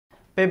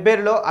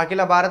పెబ్బేరులో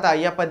అఖిల భారత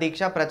అయ్యప్ప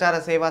దీక్ష ప్రచార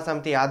సేవా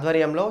సమితి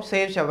ఆధ్వర్యంలో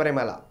సేవ్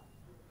శబరిమల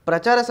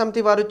ప్రచార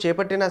సమితి వారు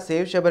చేపట్టిన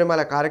సేవ్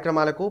శబరిమల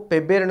కార్యక్రమాలకు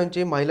పెబ్బేరు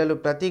నుంచి మహిళలు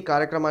ప్రతి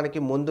కార్యక్రమానికి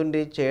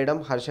ముందుండి చేయడం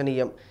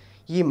హర్షణీయం.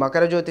 ఈ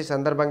మకరజ్యోతి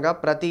సందర్భంగా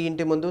ప్రతి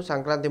ఇంటి ముందు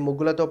సంక్రాంతి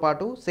ముగ్గులతో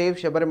పాటు సేవ్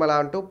శబరిమల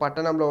అంటూ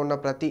పట్టణంలో ఉన్న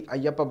ప్రతి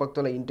అయ్యప్ప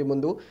భక్తుల ఇంటి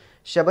ముందు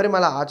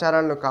శబరిమల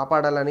ఆచారాలను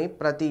కాపాడాలని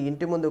ప్రతి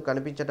ఇంటి ముందు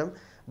కనిపించడం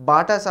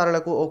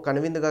బాటాసారులకు ఓ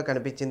కనువిందుగా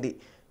కనిపించింది.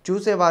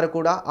 చూసేవారు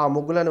కూడా ఆ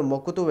ముగ్గులను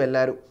మొక్కుతూ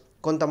వెళ్లారు.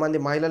 కొంతమంది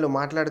మహిళలు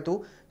మాట్లాడుతూ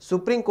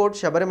సుప్రీంకోర్టు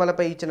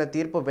శబరిమలపై ఇచ్చిన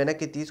తీర్పు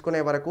వెనక్కి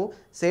తీసుకునే వరకు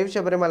సేవ్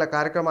శబరిమల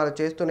కార్యక్రమాలు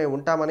చేస్తూనే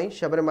ఉంటామని,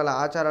 శబరిమల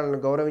ఆచారాలను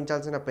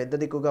గౌరవించాల్సిన పెద్ద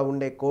దిక్కుగా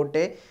ఉండే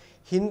కోర్టే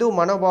హిందూ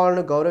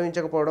మనోభావాలను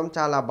గౌరవించకపోవడం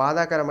చాలా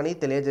బాధాకరమని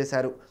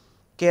తెలియజేశారు.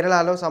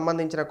 కేరళలో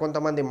సంబంధించిన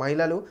కొంతమంది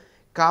మహిళలు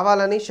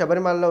కావాలని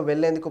శబరిమలలో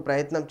వెళ్లేందుకు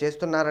ప్రయత్నం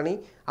చేస్తున్నారని,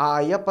 ఆ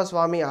అయ్యప్ప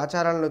స్వామి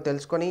ఆచారాలను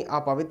తెలుసుకొని ఆ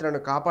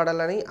పవిత్రను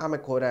కాపాడాలని ఆమె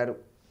కోరారు.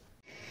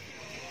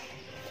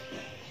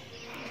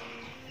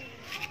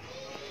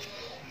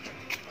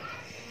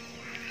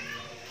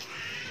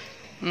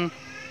 Mm.